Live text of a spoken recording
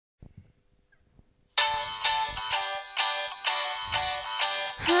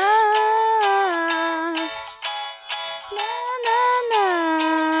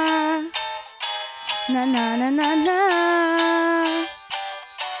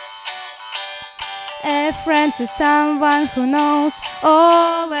A friend is someone who knows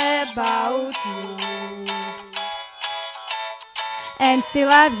all about you and still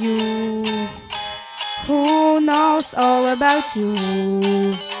loves you, who knows all about you.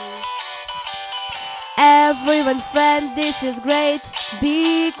 Everyone friend, this is great,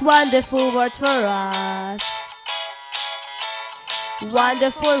 big wonderful word for us.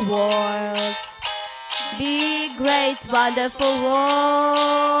 Wonderful world, big great wonderful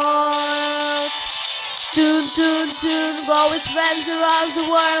world. Tune, tune, tune, go with friends around the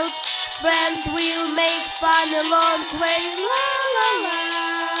world. Friends will make fun along the way. La la la.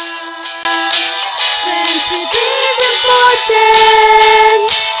 Friendship is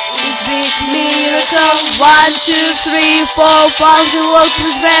important. It's big miracle. 1, 2, 3, 4, found the world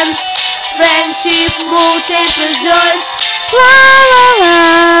with friends. Friendship multiples joys. La la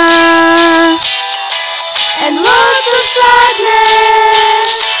la. And lots of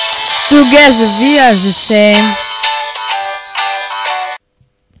sadness. Together we are the same.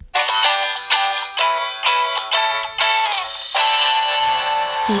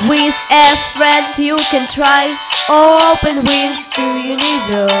 With a friend you can try, open wings to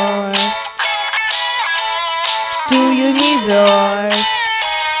universe. To universe.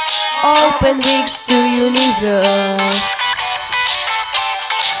 Open wings to universe.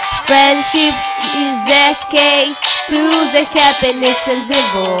 Friendship is the key to the happiness in the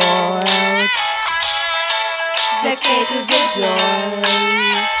world. The key to the joy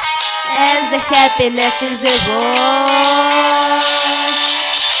and the happiness in the world.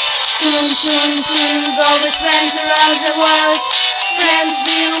 Tune, tune, tune, go with friends around the world. Friends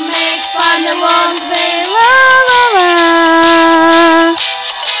will make fun along the way. La la la.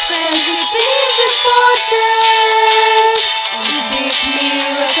 Friendship is important. It's big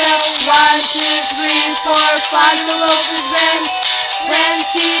miracle. 1, 2, 3, 4, fun along with friends.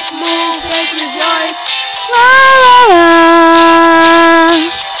 Friendship moves and rejoice. La la la.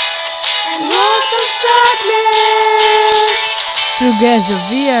 And lots of sadness. Together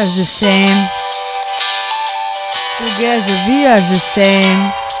we are the same. Together we are the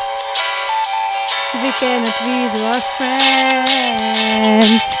same. We cannot with our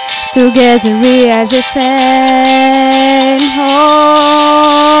friends. Together we are the same. Oh.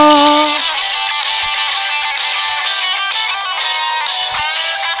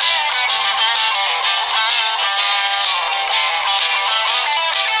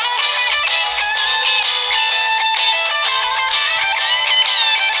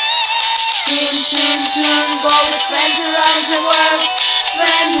 Tune, tune, tune, go with friends around the world.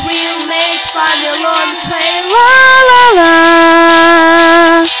 Friends will make fun along the way. La la la.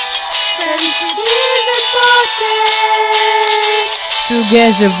 Friendship is important.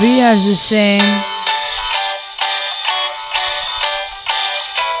 Together we are the same.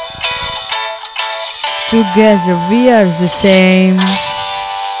 Together we are the same.